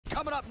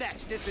Coming up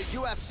next, it's a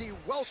UFC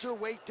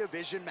welterweight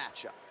division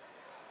matchup.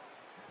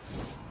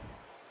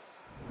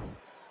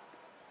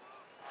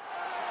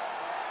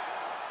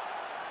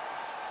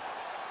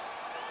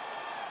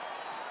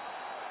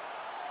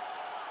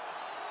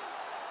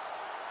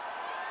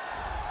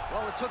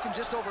 Well, it took him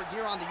just over a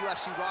year on the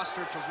UFC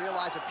roster to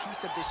realize a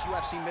piece of this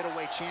UFC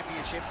middleweight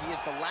championship. He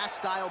is the last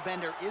style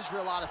bender,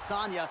 Israel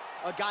Adesanya,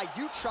 a guy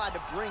you tried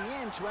to bring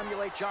in to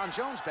emulate John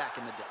Jones back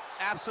in the day.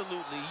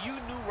 Absolutely. You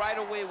knew right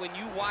away when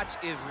you watch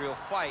Israel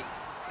fight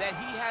that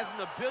he has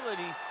an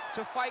ability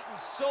to fight in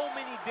so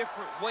many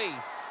different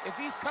ways. If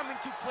he's coming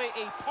to play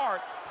a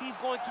part, he's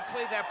going to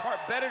play that part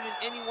better than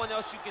anyone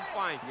else you can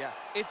find. Yeah.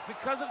 It's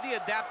because of the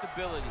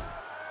adaptability.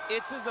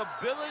 It's his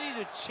ability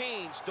to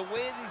change the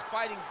way that he's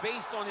fighting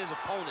based on his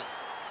opponent.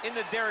 In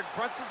the Derek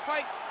Brunson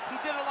fight, he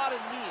did a lot of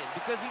kneeing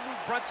because he knew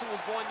Brunson was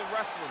going to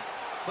wrestle him.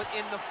 But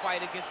in the fight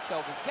against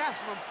Kelvin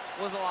Gastelum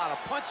was a lot of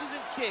punches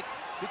and kicks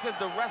because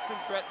the wrestling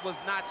threat was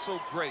not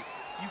so great.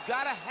 You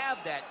gotta have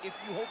that if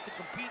you hope to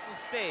compete and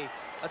stay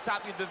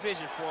atop your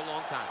division for a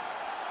long time.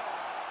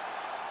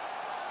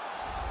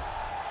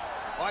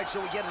 All right, so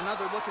we get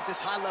another look at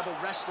this high-level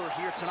wrestler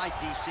here tonight,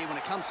 DC. When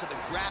it comes to the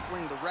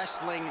grappling, the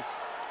wrestling,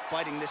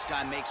 fighting this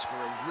guy makes for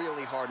a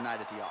really hard night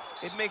at the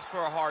office. It makes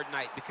for a hard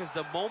night because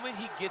the moment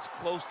he gets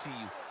close to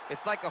you,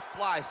 it's like a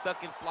fly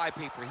stuck in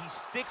flypaper. He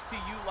sticks to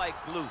you like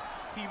glue.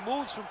 He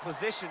moves from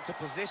position to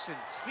position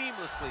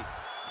seamlessly.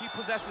 He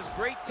possesses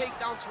great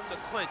takedowns from the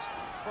clinch,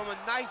 from a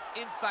nice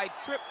inside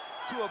trip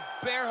to a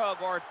bear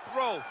hug or a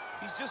throw.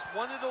 He's just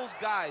one of those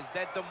guys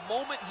that the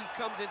moment he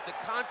comes into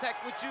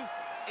contact with you,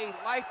 a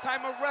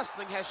lifetime of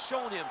wrestling has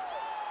shown him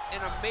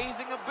an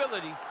amazing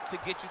ability to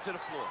get you to the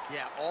floor.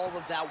 Yeah, all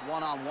of that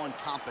one-on-one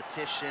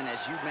competition,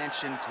 as you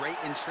mentioned, great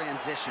in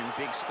transition.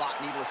 Big spot,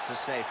 needless to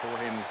say, for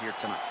him here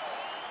tonight.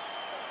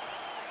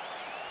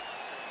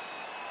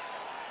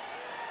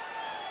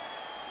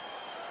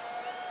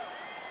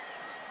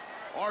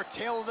 Our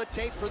tail of the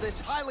tape for this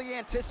highly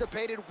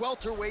anticipated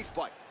welterweight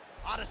fight.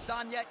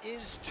 Adesanya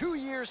is 2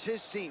 years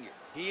his senior.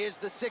 He is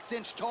the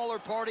 6-inch taller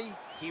party.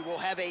 He will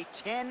have a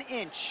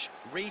 10-inch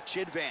reach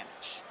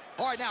advantage.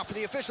 All right, now for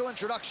the official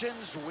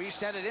introductions, we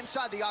send it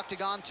inside the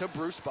octagon to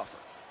Bruce Buffer.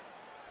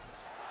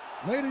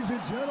 Ladies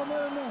and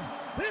gentlemen,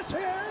 this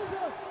is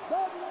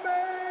the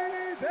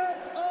main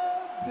event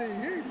of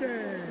the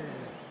evening.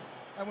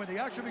 And when the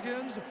action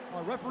begins,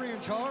 our referee in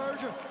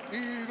charge,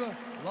 Yves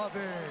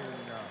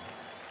Lavigne.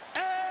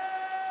 And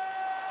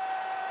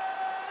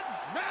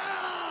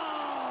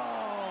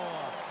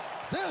now,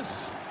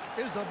 this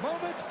is the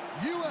moment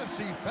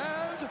UFC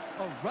fans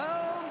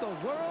around the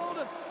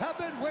world have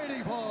been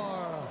waiting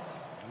for.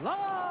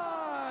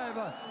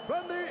 Live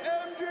from the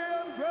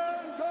MGM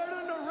Grand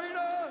Garden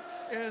Arena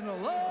in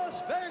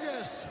Las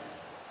Vegas,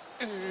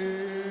 it's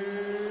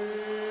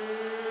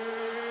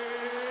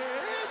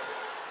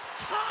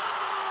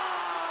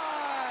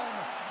time!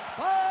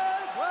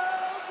 5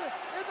 rounds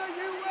in the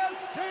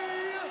UFC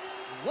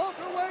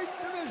welterweight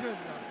division.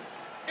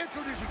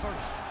 Introducing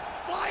first,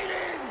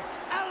 fighting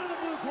out of the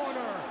blue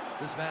corner.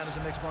 This man is a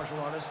mixed martial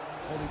artist,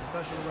 holding a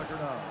professional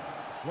record of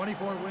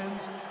 24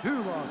 wins,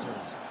 2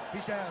 losses. He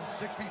stands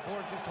 6 feet 4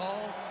 inches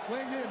tall,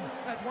 weighing in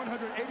at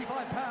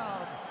 185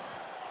 pounds.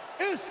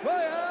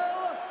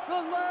 Israel,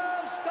 the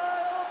last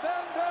style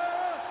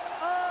bender,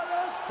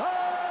 Adesanya.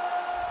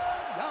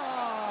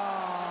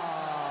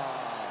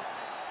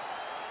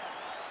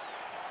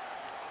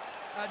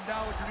 And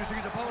now introducing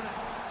his opponent,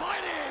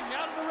 fighting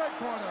out of the red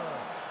corner.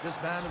 This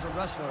man is a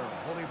wrestler,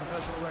 holding a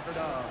professional record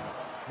of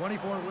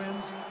 24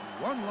 wins,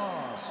 1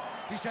 loss.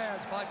 He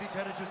stands 5 feet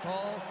 10 inches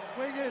tall,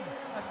 weighing in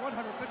at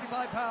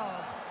 155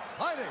 pounds.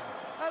 Fighting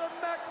out of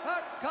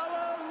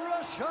Makhachev,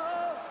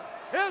 Russia,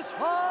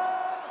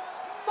 Islam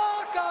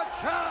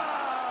Makhachev.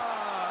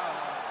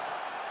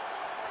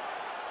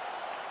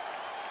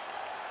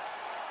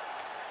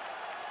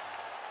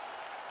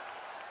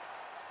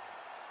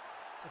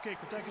 Okay,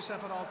 protect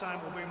yourself at all time,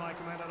 obey my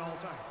command at all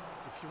time.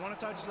 If you want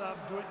to touch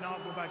left, do it now,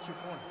 go back to your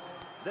corner.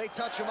 They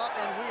touch him up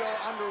and we are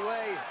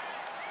underway.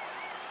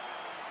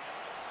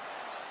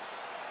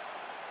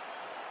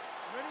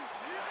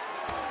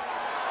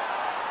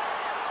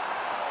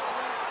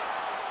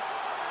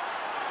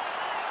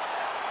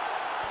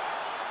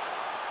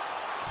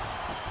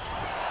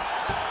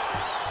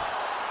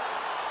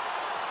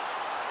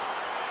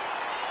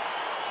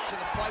 The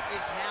fight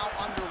is now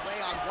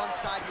underway. On one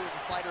side, you have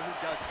a fighter who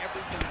does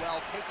everything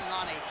well, taking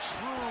on a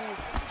true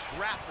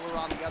grappler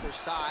on the other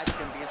side. It's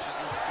going to be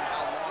interesting to see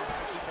how long he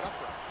can keep it up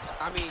with.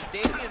 I mean,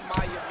 Damian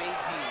Maia may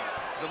be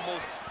the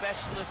most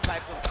specialist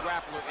type of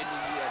grappler in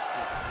the UFC.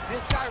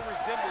 This guy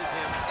resembles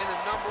him in a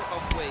number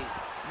of ways.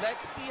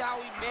 Let's see how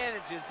he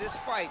manages this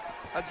fight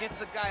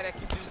against a guy that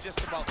can do just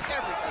about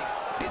everything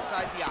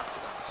inside the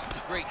octagon.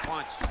 Great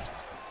punch.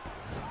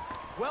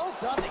 Well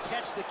done to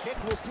catch the kick.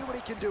 We'll see what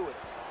he can do with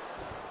it.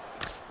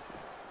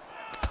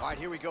 All right,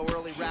 here we go,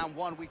 early round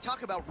one. We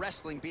talk about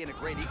wrestling being a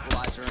great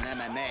equalizer in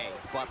MMA,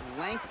 but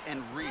length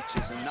and reach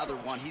is another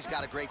one. He's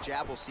got a great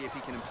jab. We'll see if he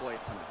can employ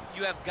it tonight.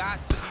 You have got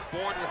to be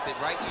born with it,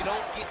 right? You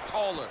don't get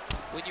taller.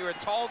 When you're a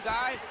tall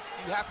guy,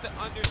 you have to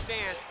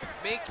understand,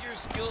 make your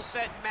skill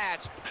set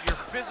match your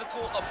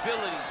physical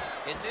abilities.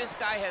 And this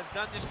guy has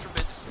done this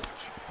tremendously.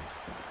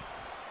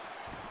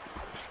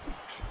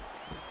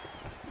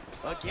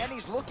 Again,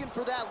 he's looking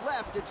for that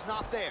left. It's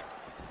not there.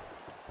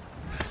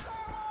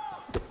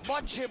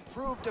 Much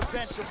improved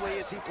defensively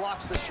as he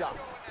blocks the shot.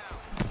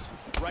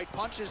 Right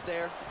punch is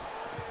there.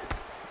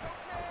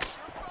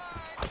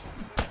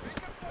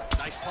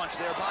 Nice punch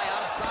there by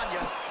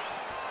Adesanya.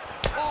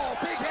 Oh,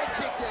 big head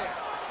kick there.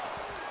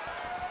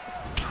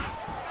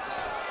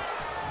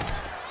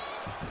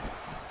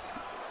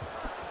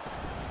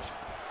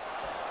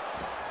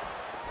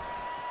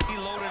 He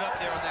loaded up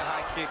there on that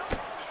high kick.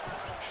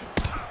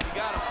 He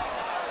got him.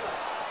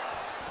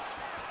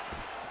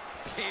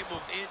 Game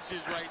of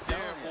inches right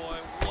there, boy.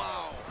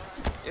 Wow.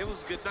 It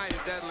was a good night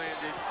if that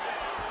landed.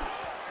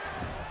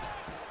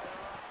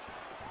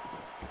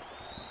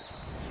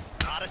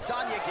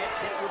 Adesanya gets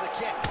hit with a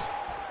kick.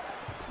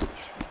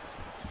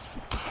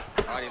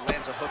 All right, he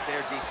lands a hook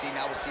there, DC.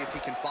 Now we'll see if he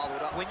can follow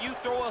it up. When you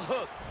throw a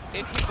hook,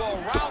 it can go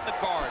around the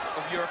guard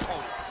of your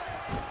opponent.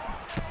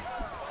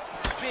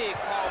 Big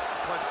powerful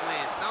punch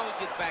lands. Now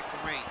he gets back to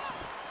range.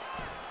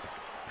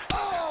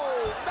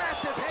 Oh,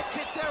 massive head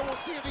kick there. We'll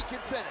see if he can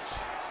finish.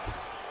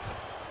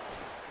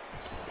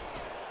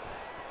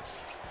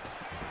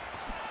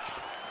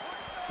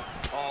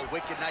 Oh,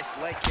 wicked nice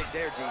leg kick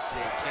there, DC.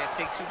 Can't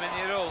take too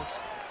many of those.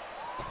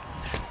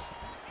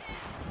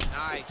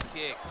 Nice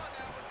kick.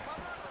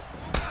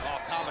 Oh,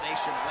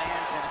 combination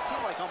lands, and it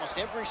seemed like almost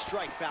every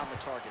strike found the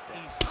target there.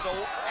 He's so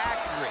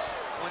accurate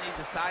when he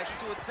decides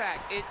to attack.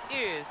 It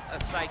is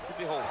a sight to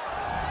behold.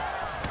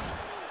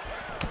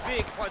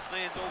 Big punch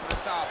lands over the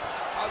top.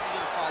 How's he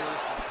gonna follow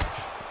this one?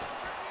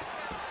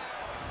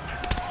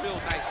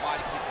 Real nice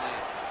body kick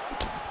lands.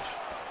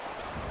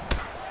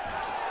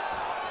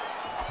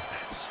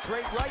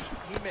 Straight right,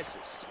 he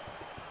misses.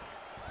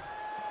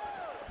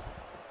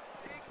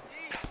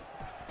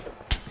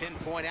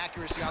 Pinpoint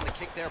accuracy on the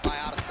kick there by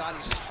Adesanya.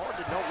 It's just hard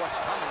to know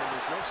what's coming, and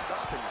there's no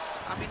stopping this.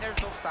 I mean,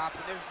 there's no stopping,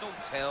 there's no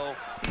tell.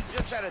 He's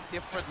just at a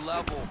different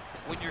level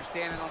when you're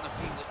standing on the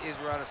feet with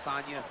Israel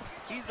Adesanya.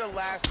 He's the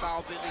last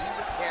style builder,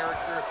 he's a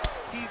character.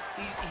 He's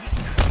there.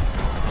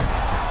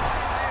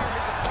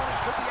 His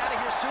opponent could be out of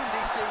here soon,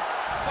 DC.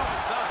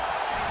 Fight's done.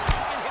 When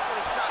you get hit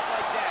with a shot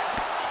like that,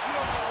 you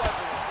don't know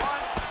whether to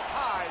run,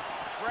 hide,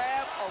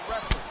 grab, or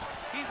wrestle.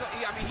 He's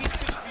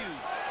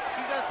confused.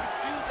 He's as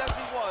confused as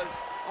he was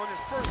on his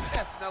first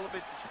test in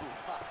elementary school.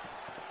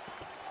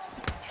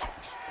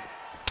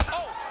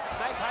 Oh,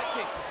 nice high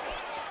kick.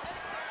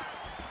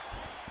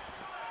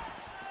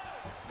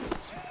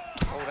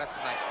 Oh, that's a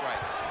nice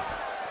strike.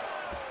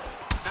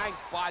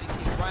 Nice body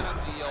kick right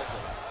under the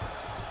elbow.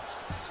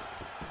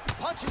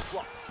 Punch is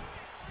blocked.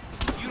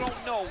 You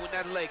don't know when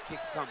that leg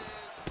kick's coming.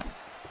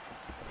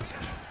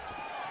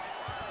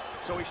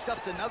 So he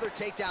stuffs another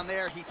takedown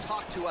there. He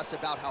talked to us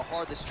about how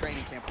hard this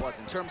training camp was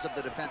in terms of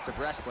the defensive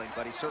wrestling,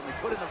 but he certainly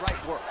put in the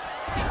right work.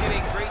 He did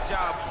a great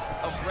job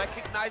of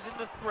recognizing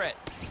the threat,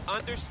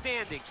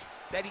 understanding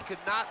that he could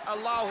not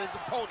allow his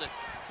opponent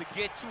to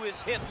get to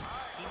his hips.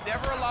 He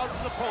never allows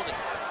his opponent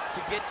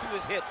to get to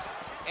his hips,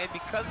 and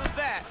because of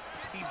that,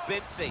 he's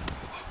been safe.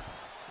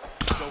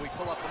 So we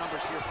pull up the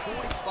numbers here.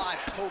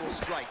 45 total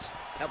strikes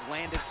have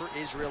landed for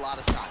Israel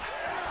Adesanya.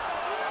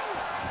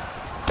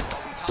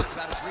 Well, we talked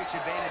about his reach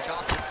advantage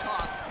off the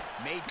top.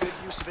 Made good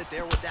use of it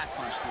there with that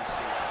punch, DC.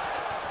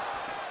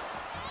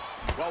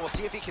 Well, we'll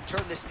see if he can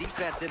turn this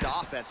defense into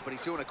offense, but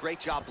he's doing a great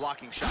job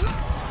blocking shots. Over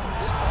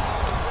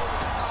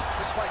the top.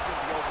 This fight's going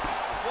to be over,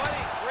 DC. What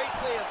a great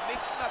way of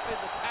mixing up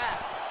his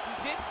attack. He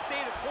didn't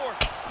stay the course.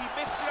 He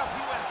mixed it up.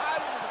 He went high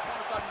when his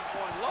opponent thought he was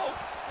going low,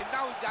 and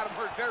now he's got him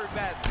hurt very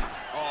badly.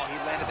 Oh, he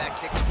landed that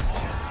kick.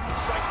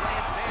 Strike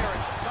lands there,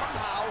 and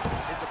somehow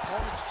his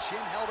opponent's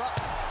chin held up.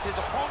 His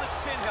opponent's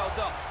chin held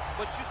up,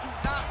 but you do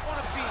not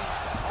want to be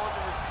on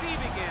the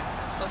receiving end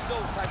of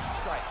those types of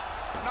strikes.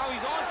 Now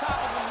he's on top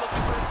of him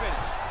looking for the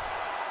finish.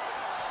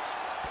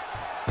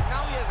 And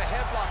now he has a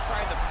headlock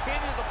trying to pin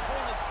his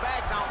opponent's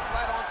back down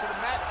flat onto the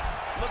mat.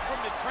 Look from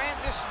the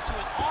transition to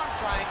an arm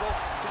triangle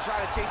to try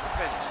to chase the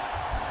finish.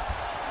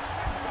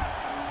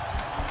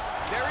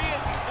 There he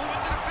is. He's moving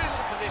to the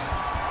finishing position.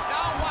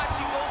 Now watch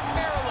him go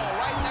parallel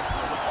right next to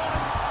his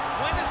opponent.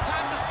 When it's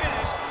time to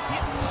finish,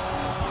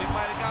 he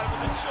might have got him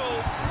with a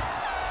choke.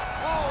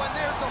 Oh, and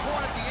there's the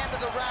horn at the end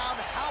of the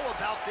round. How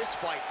about this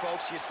fight,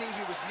 folks? You see,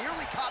 he was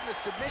nearly caught in a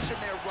submission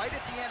there right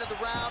at the end of the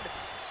round.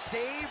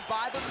 Saved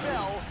by the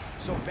bell.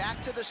 So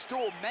back to the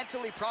stool.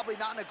 Mentally probably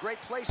not in a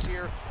great place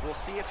here. We'll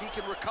see if he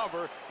can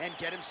recover and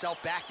get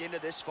himself back into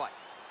this fight.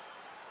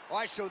 All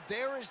right, so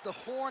there is the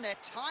horn.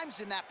 At times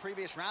in that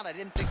previous round, I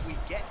didn't think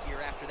we'd get here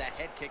after that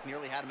head kick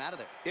nearly had him out of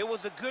there. It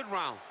was a good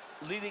round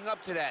leading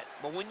up to that.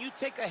 But when you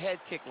take a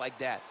head kick like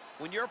that,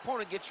 when your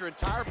opponent gets your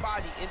entire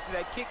body into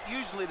that kick,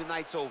 usually the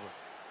night's over.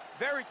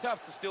 Very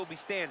tough to still be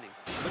standing,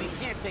 but he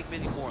can't take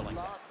many more like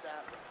that. Lost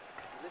that round.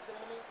 You listen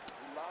to me?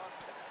 You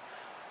lost that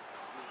round.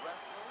 You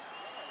wrestle,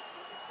 man, it's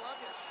looking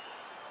sluggish.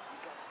 You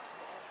gotta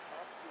set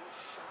up your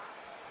shot.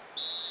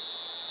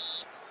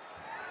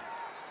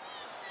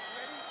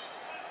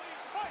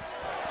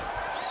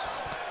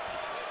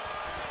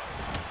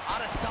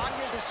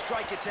 Adesanya's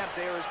strike attempt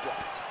there is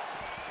blocked.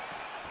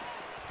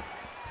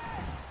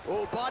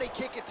 Oh, body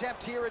kick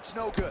attempt here, it's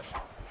no good.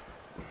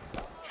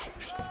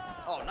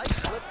 Oh, nice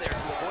slip there to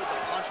avoid the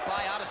punch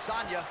by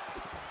Adesanya.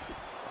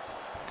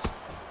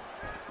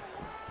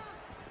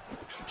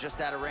 Just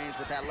out of range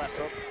with that left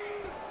hook.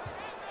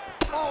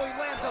 Oh, he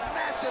lands a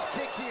massive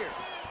kick here.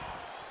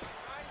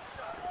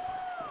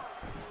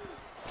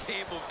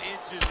 Game of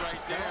inches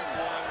right there,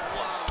 boy.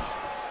 Wow.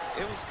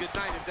 It was good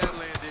night if that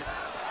landed.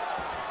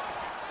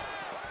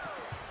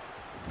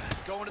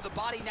 Going to the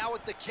body now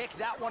with the kick.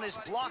 That one is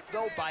blocked,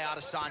 though, by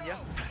Adesanya.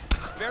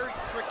 It's very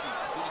tricky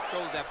when he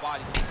throws that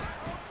body kick.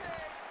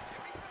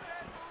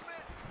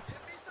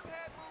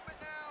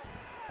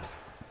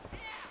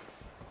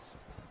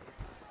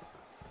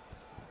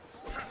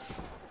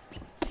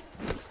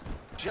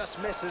 Just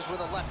misses with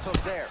a left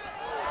hook there.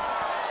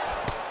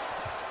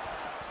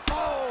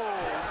 Oh,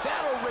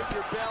 that'll ring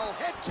your bell.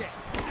 Head kick.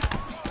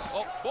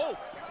 Oh,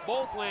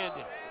 both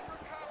landed.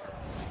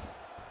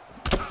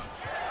 Look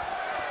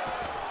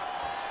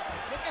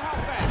at how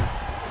fast.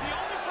 The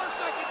only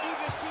person I can do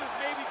this to is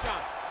maybe John.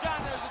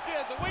 John, there's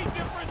a weight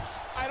difference.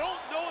 I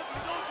don't know if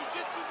you know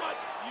jiu-jitsu much.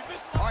 You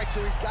miss. All right,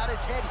 so he's got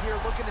his head here,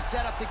 looking to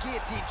set up the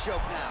guillotine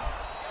choke now.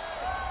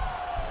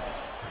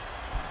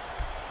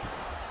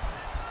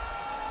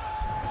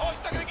 Oh, he's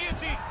stuck in the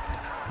guillotine.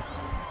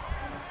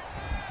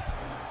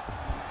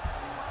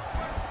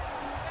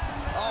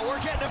 Oh, we're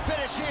getting a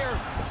finish here.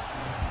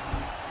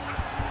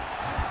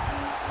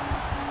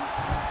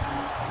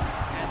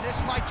 And this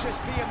might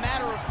just be a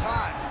matter of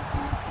time.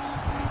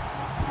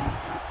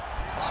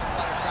 Bottom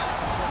fighter trying to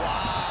control.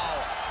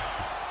 Wow.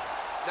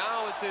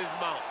 Now it's his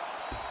mount.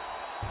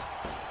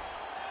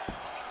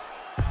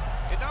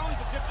 And now he's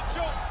attempting to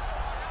choke.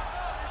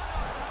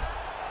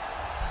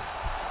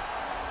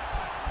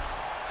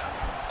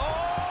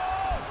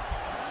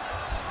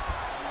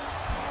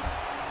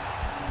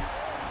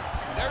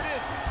 There it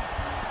is.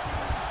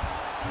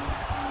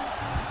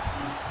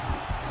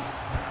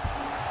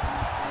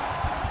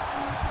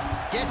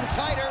 Getting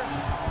tighter.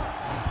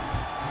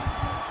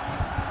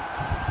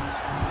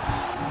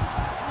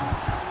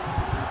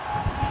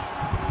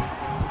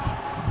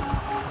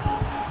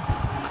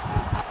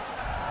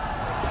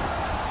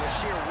 The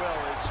sheer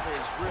will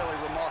is really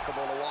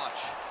remarkable to watch.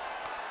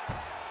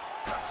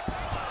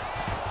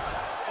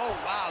 Oh,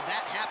 wow,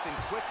 that happened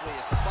quickly.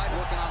 Is the fight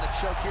working on a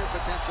choke here,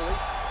 potentially?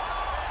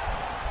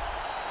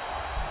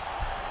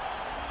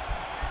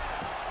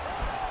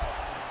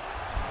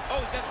 Oh,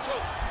 he's got a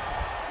choke.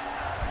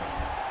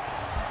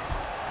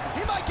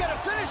 He might get a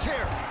finish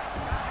here.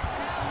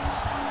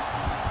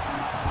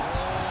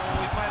 Oh,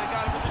 he might have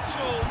got him with a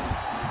choke.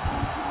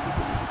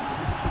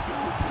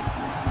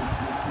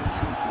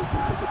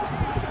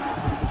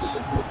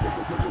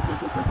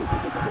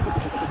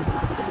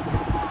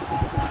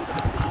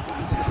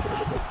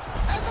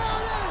 And there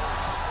it is.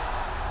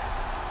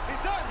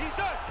 He's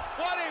done.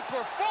 What a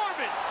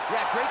performance.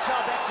 Yeah, great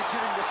job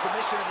executing the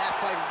submission in that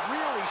fight.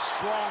 Really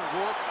strong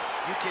work.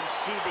 You can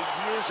see the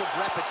years of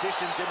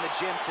repetitions in the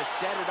gym to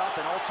set it up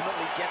and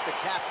ultimately get the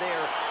tap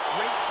there.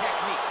 Great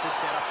technique to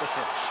set up the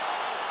finish.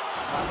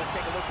 All right, let's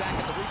take a look back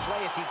at the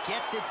replay as he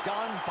gets it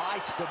done by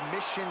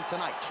submission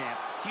tonight, champ.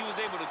 He was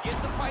able to get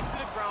the fight to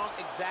the ground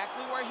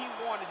exactly where he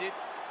wanted it.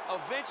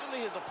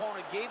 Eventually, his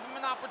opponent gave him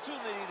an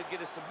opportunity to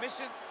get a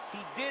submission.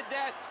 He did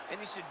that, and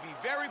he should be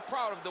very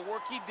proud of the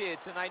work he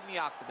did tonight in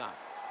the octagon.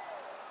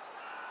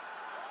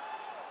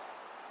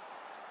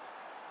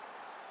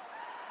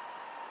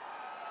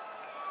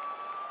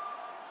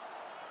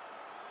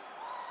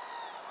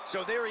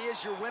 So there he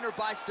is, your winner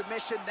by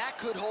submission. That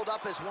could hold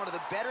up as one of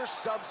the better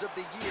subs of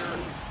the year.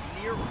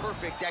 Near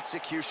perfect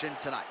execution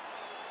tonight.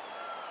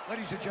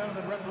 Ladies and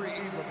gentlemen, referee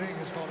Yves Levine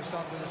has called a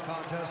stop to this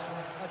contest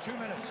at 2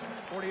 minutes,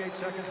 48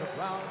 seconds of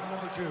round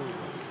number 2.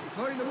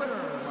 Declaring the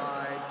winner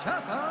by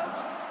tap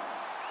out,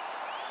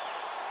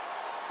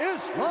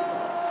 Islam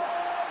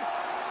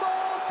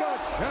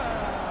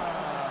Makhachev.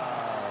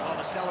 Well,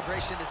 the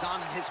celebration is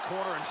on in his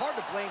corner, and hard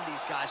to blame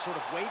these guys, sort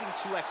of waiting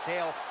to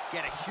exhale,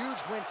 get a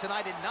huge win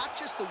tonight, and not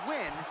just the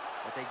win,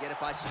 but they get it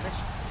by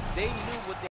submission. They knew what they